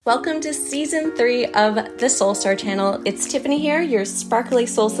Welcome to season 3 of the Soul Star channel. It's Tiffany here, your sparkly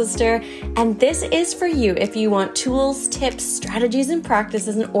soul sister, and this is for you if you want tools, tips, strategies, and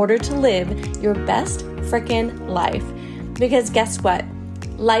practices in order to live your best frickin' life. Because guess what?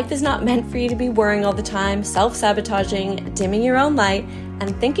 Life is not meant for you to be worrying all the time, self-sabotaging, dimming your own light,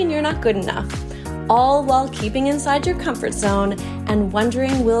 and thinking you're not good enough. All while keeping inside your comfort zone and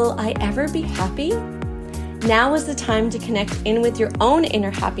wondering, will I ever be happy? Now is the time to connect in with your own inner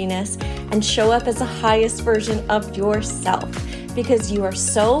happiness and show up as the highest version of yourself because you are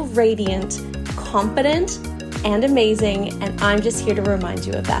so radiant, confident, and amazing, and I'm just here to remind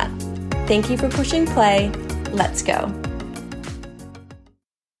you of that. Thank you for pushing play. Let's go.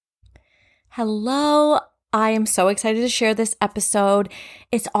 Hello. I am so excited to share this episode.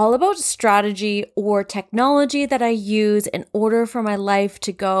 It's all about strategy or technology that I use in order for my life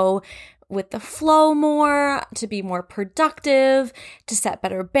to go with the flow more, to be more productive, to set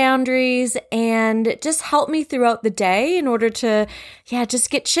better boundaries, and just help me throughout the day in order to, just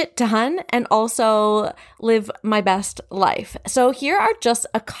get shit done and also live my best life. So here are just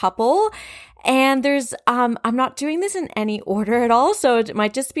a couple. And there's, I'm not doing this in any order at all, so it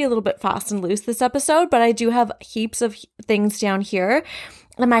might just be a little bit fast and loose this episode, but I do have heaps of things down here.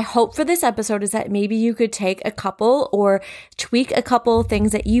 And my hope for this episode is that maybe you could take a couple or tweak a couple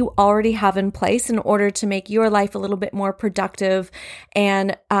things that you already have in place in order to make your life a little bit more productive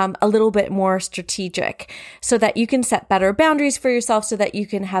and a little bit more strategic so that you can set better boundaries for yourself so that you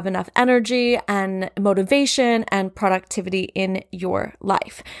can have enough energy and motivation and productivity in your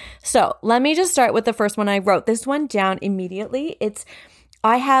life. So let me just start with the first one. I wrote this one down immediately.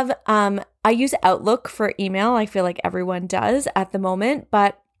 I use Outlook for email. I feel like everyone does at the moment,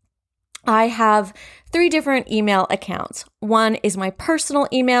 but I have 3 different email accounts. 1 is my personal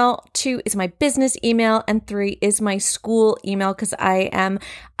email, 2 is my business email, and 3 is my school email because I am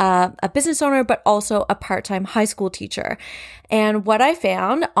a business owner, but also a part-time high school teacher. And what I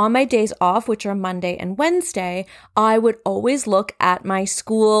found on my days off, which are Monday and Wednesday, I would always look at my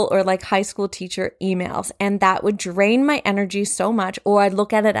school or like high school teacher emails, and that would drain my energy so much, or I'd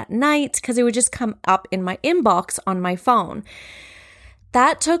look at it at night because it would just come up in my inbox on my phone.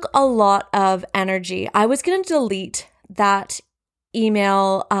 That took a lot of energy. I was going to delete that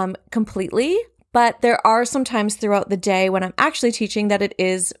email completely, but there are some times throughout the day when I'm actually teaching that it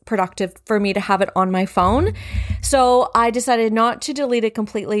is productive for me to have it on my phone. So I decided not to delete it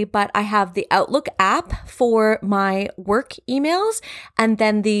completely, but I have the Outlook app for my work emails, and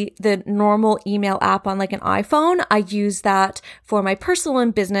then the normal email app on like an iPhone. I use that for my personal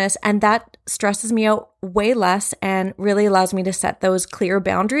and business, and that stresses me out way less and really allows me to set those clear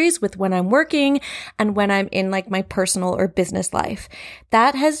boundaries with when I'm working and when I'm in like my personal or business life.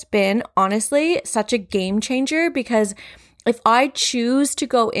 That has been honestly such a game changer because if I choose to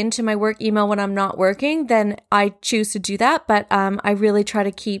go into my work email when I'm not working, then I choose to do that. But I really try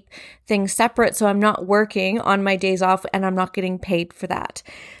to keep things separate so I'm not working on my days off and I'm not getting paid for that.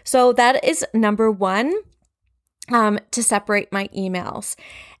 So that is number 1, to separate my emails.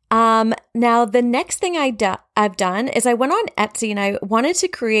 Now the next thing I've done is I went on Etsy and I wanted to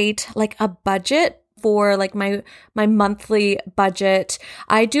create like a budget for like my monthly budget.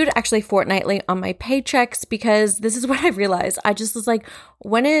 I do it actually fortnightly on my paychecks because this is what I realized. I just was like,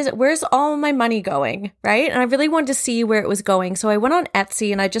 where's all my money going, right? And I really wanted to see where it was going. So I went on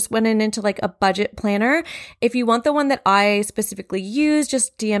Etsy and I just went into like a budget planner. If you want the one that I specifically use,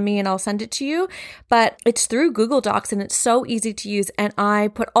 just DM me and I'll send it to you. But it's through Google Docs and it's so easy to use. And I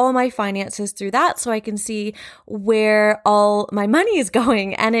put all my finances through that so I can see where all my money is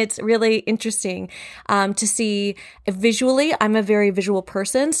going. And it's really interesting to see visually. I'm a very visual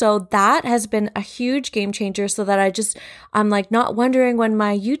person. So that has been a huge game changer so that I'm like not wondering when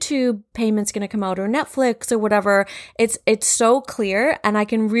my YouTube payment's going to come out or Netflix or whatever. It's so clear and I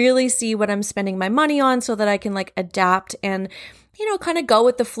can really see what I'm spending my money on so that I can like adapt and, kind of go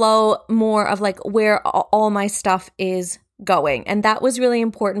with the flow more of like where all my stuff is going. And that was really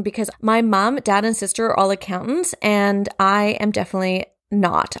important because my mom, dad, and sister are all accountants and I am definitely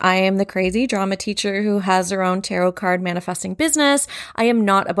not. I am the crazy drama teacher who has her own tarot card manifesting business. I am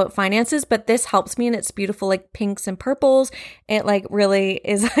not about finances, but this helps me and it's beautiful like pinks and purples. It like really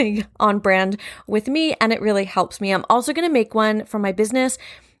is like on brand with me and it really helps me. I'm also going to make one for my business,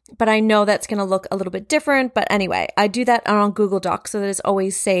 but I know that's going to look a little bit different. But anyway, I do that on Google Docs so that it's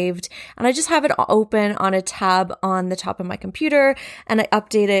always saved. And I just have it open on a tab on the top of my computer and I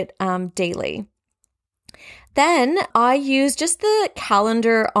update it daily. Then I use just the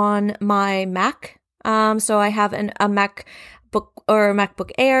calendar on my Mac. So I have a Mac book or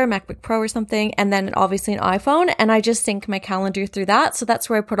MacBook Air, MacBook Pro or something, and then obviously an iPhone, and I just sync my calendar through that. So that's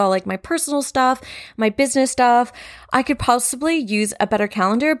where I put all like my personal stuff, my business stuff. I could possibly use a better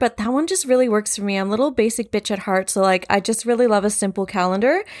calendar, but that one just really works for me. I'm a little basic bitch at heart, so like I just really love a simple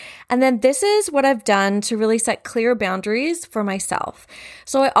calendar. And then this is what I've done to really set clear boundaries for myself.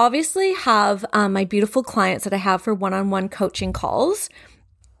 So I obviously have my beautiful clients that I have for one-on-one coaching calls,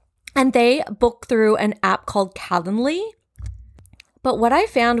 and they book through an app called Calendly. But what I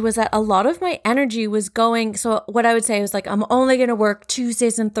found was that a lot of my energy was going, so what I would say was like, I'm only going to work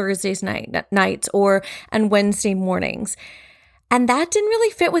Tuesdays and Thursdays nights and Wednesday mornings. And that didn't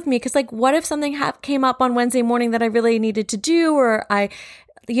really fit with me because like, what if something came up on Wednesday morning that I really needed to do, or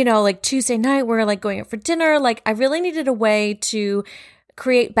like Tuesday night we're like going out for dinner. Like I really needed a way to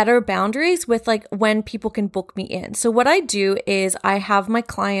create better boundaries with like when people can book me in. So what I do is I have my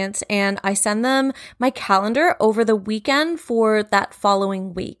clients and I send them my calendar over the weekend for that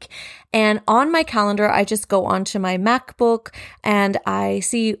following week. And on my calendar, I just go onto my MacBook and I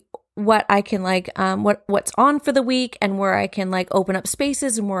see what I can like, what's on for the week and where I can like open up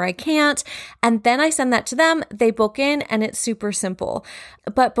spaces and where I can't. And then I send that to them, they book in, and it's super simple.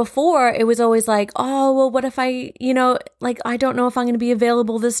 But before it was always like, oh, well, what if I don't know if I'm going to be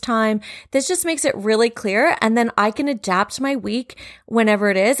available this time. This just makes it really clear. And then I can adapt my week whenever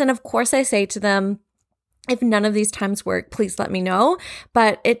it is. And of course I say to them, if none of these times work, please let me know.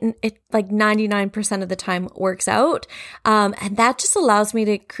 But it like 99% of the time works out. And that just allows me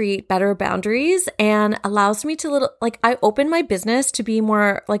to create better boundaries and allows me to I open my business to be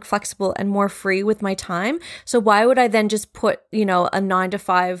more like flexible and more free with my time. So why would I then just put, a 9 to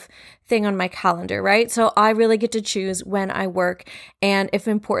 5 thing on my calendar, right? So I really get to choose when I work. And if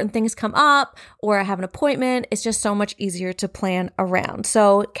important things come up or I have an appointment, it's just so much easier to plan around.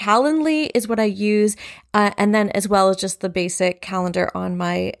 So Calendly is what I use. And then as well as just the basic calendar on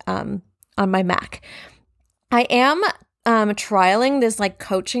my Mac. I am trialing this like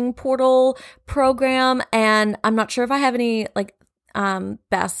coaching portal program, and I'm not sure if I have any like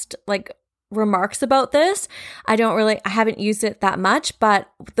best like remarks about this. I haven't used it that much, but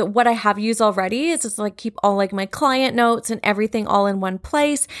what I have used already is just like keep all like my client notes and everything all in one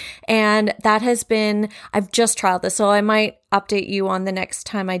place. And that has been, I've just trialed this, so I might update you on the next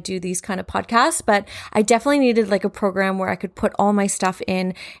time I do these kind of podcasts, but I definitely needed like a program where I could put all my stuff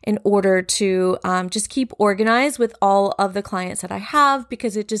in order to just keep organized with all of the clients that I have,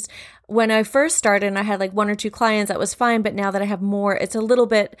 because when I first started and I had like 1 or 2 clients, that was fine. But now that I have more, it's a little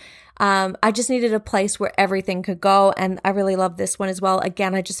bit, I just needed a place where everything could go. And I really love this one as well.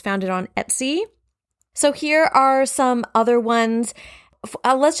 Again, I just found it on Etsy. So here are some other ones.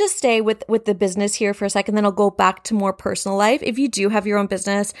 Let's just stay with the business here for a second, then I'll go back to more personal life. If you do have your own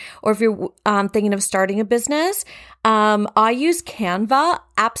business, or if you're thinking of starting a business, I use Canva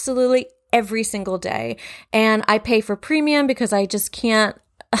absolutely every single day. And I pay for premium because I can't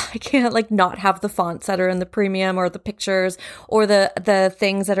like not have the fonts that are in the premium, or the pictures, or the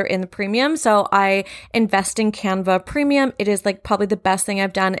things that are in the premium. So I invest in Canva Premium. It is like probably the best thing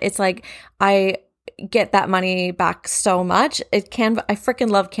I've done. It's like I get that money back so much. Canva, I freaking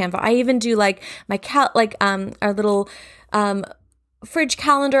love Canva. I even do like my our little fridge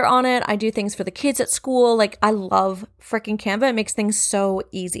calendar on it. I do things for the kids at school. Like I love freaking Canva. It makes things so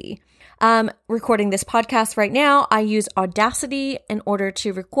easy. Recording this podcast right now, I use Audacity in order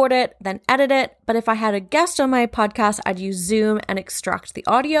to record it, then edit it. But if I had a guest on my podcast, I'd use Zoom and extract the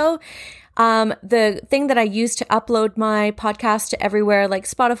audio. The thing that I use to upload my podcast to everywhere, like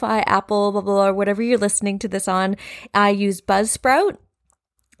Spotify, Apple, blah, blah, blah, or whatever you're listening to this on, I use Buzzsprout.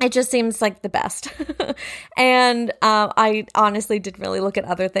 It just seems like the best. And I honestly didn't really look at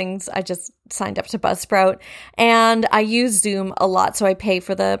other things. I just signed up to Buzzsprout, and I use Zoom a lot. So I pay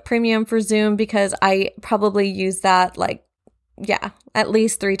for the premium for Zoom because I probably use that at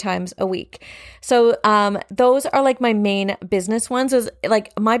least 3 times a week. So those are like my main business ones.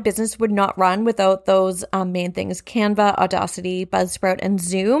 Like my business would not run without those main things: Canva, Audacity, Buzzsprout, and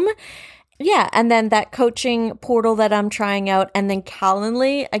Zoom. Yeah, and then that coaching portal that I'm trying out, and then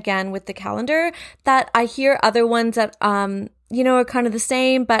Calendly, again with the calendar, that I hear other ones that are kind of the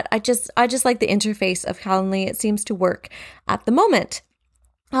same, but I just like the interface of Calendly. It seems to work at the moment.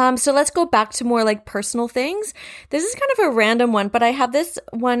 So let's go back to more like personal things. This is kind of a random one, but I have this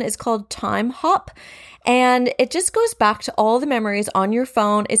one is called Time Hop, and it just goes back to all the memories on your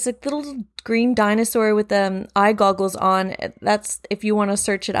phone. It's a little green dinosaur with the eye goggles on. That's if you want to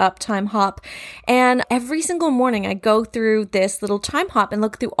search it up, Time Hop. And every single morning I go through this little time hop and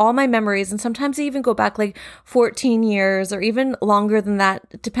look through all my memories. And sometimes I even go back like 14 years or even longer than that.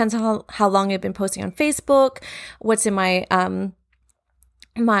 It depends on how long I've been posting on Facebook, what's in my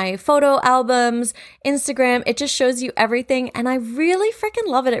photo albums, Instagram. It just shows you everything. And I really freaking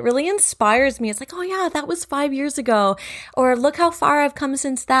love it. It really inspires me. It's like, oh yeah, that was 5 years ago. Or look how far I've come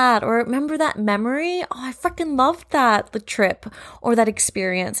since that. Or remember that memory? Oh, I freaking loved that, the trip or that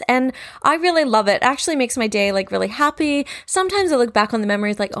experience. And I really love it. It actually makes my day like really happy. Sometimes I look back on the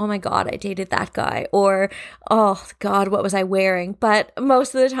memories like, oh my God, I dated that guy. Or, oh God, what was I wearing? But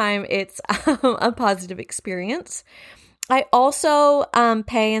most of the time it's a positive experience. I also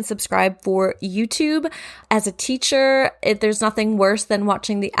pay and subscribe for YouTube. As a teacher, there's nothing worse than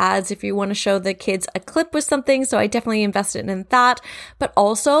watching the ads if you want to show the kids a clip with something. So I definitely invested in that. But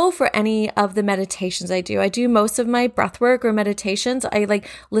also for any of the meditations I do most of my breath work or meditations. I like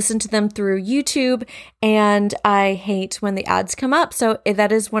listen to them through YouTube, and I hate when the ads come up. So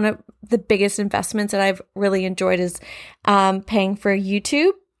that is one of the biggest investments that I've really enjoyed is paying for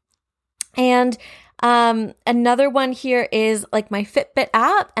YouTube. And another one here is like my Fitbit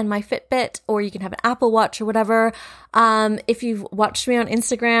app and my Fitbit, or you can have an Apple Watch or whatever. If you've watched me on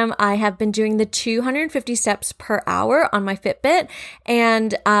Instagram, I have been doing the 250 steps per hour on my Fitbit,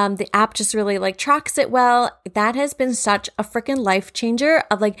 and the app just really like tracks it well. That has been such a freaking life changer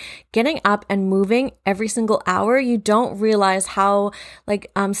of like getting up and moving every single hour. You don't realize how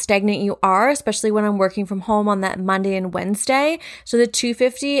like stagnant you are, especially when I'm working from home on that Monday and Wednesday. So the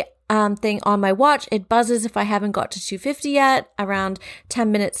 250 thing on my watch, it buzzes if I haven't got to 250 yet, around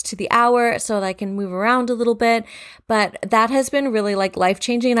 10 minutes to the hour, so that I can move around a little bit. But that has been really like life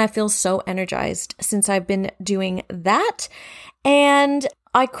changing, and I feel so energized since I've been doing that. And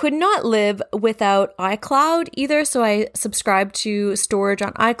I could not live without iCloud either, so I subscribe to storage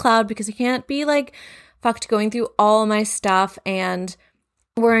on iCloud because I can't be like fucked going through all my stuff and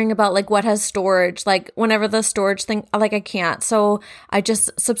worrying about like what has storage, like whenever the storage thing, like I can't. So I just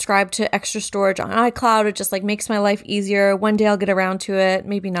subscribe to extra storage on iCloud. It just like makes my life easier. One day I'll get around to it.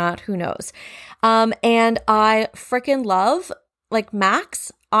 Maybe not, who knows? And I freaking love like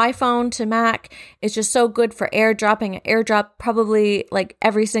Macs. iPhone to Mac is just so good for airdropping. I airdrop probably like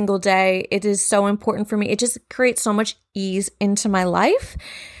every single day. It is so important for me. It just creates so much ease into my life.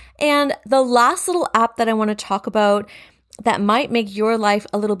 And the last little app that I want to talk about that might make your life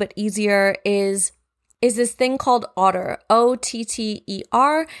a little bit easier is this thing called Otter,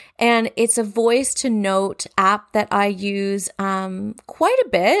 Otter, and it's a voice to note app that I use quite a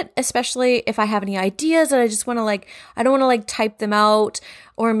bit, especially if I have any ideas that I just want to like, I don't want to like type them out,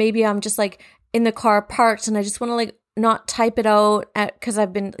 or maybe I'm just like in the car parked and I just want to like not type it out because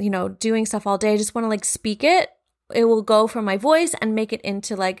I've been, doing stuff all day. I just want to like speak it. It will go from my voice and make it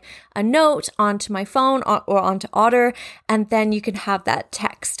into like a note onto my phone or onto Otter, and then you can have that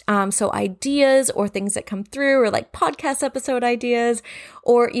text. So ideas or things that come through, or like podcast episode ideas,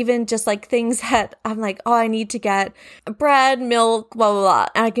 or even just like things that I'm like, oh, I need to get bread, milk, blah, blah, blah.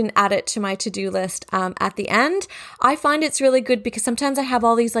 And I can add it to my to-do list at the end. I find it's really good because sometimes I have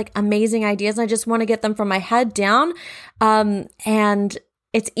all these like amazing ideas and I just want to get them from my head down. And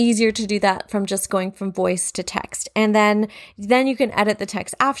it's easier to do that from just going from voice to text. And then you can edit the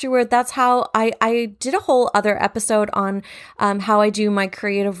text afterward. That's how I did a whole other episode on how I do my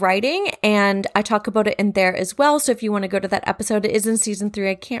creative writing, and I talk about it in there as well. So if you want to go to that episode, it is in season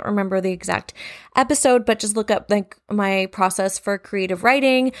 3. I can't remember the exact episode, but just look up like my process for creative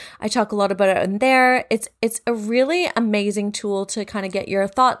writing. I talk a lot about it in there. It's a really amazing tool to kind of get your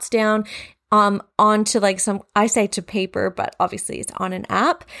thoughts down onto like I say to paper, but obviously it's on an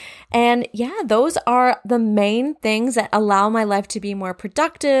app. And yeah, those are the main things that allow my life to be more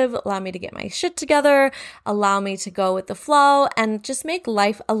productive, allow me to get my shit together, allow me to go with the flow, and just make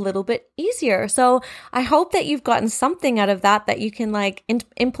life a little bit easier. So I hope that you've gotten something out of that you can like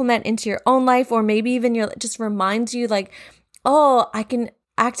implement into your own life, or maybe even just reminds you like, oh, I can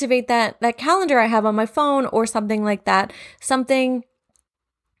activate that calendar I have on my phone, or something like that.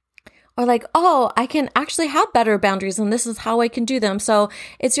 Or like, oh, I can actually have better boundaries and this is how I can do them. So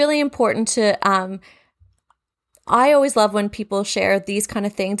it's really important to, I always love when people share these kind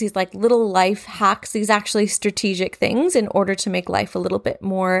of things, these like little life hacks, these actually strategic things in order to make life a little bit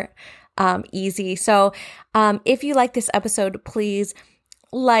more easy. So if you like this episode, please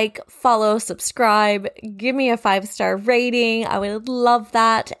like, follow, subscribe, give me a 5-star rating. I would love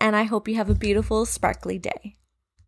that. And I hope you have a beautiful, sparkly day.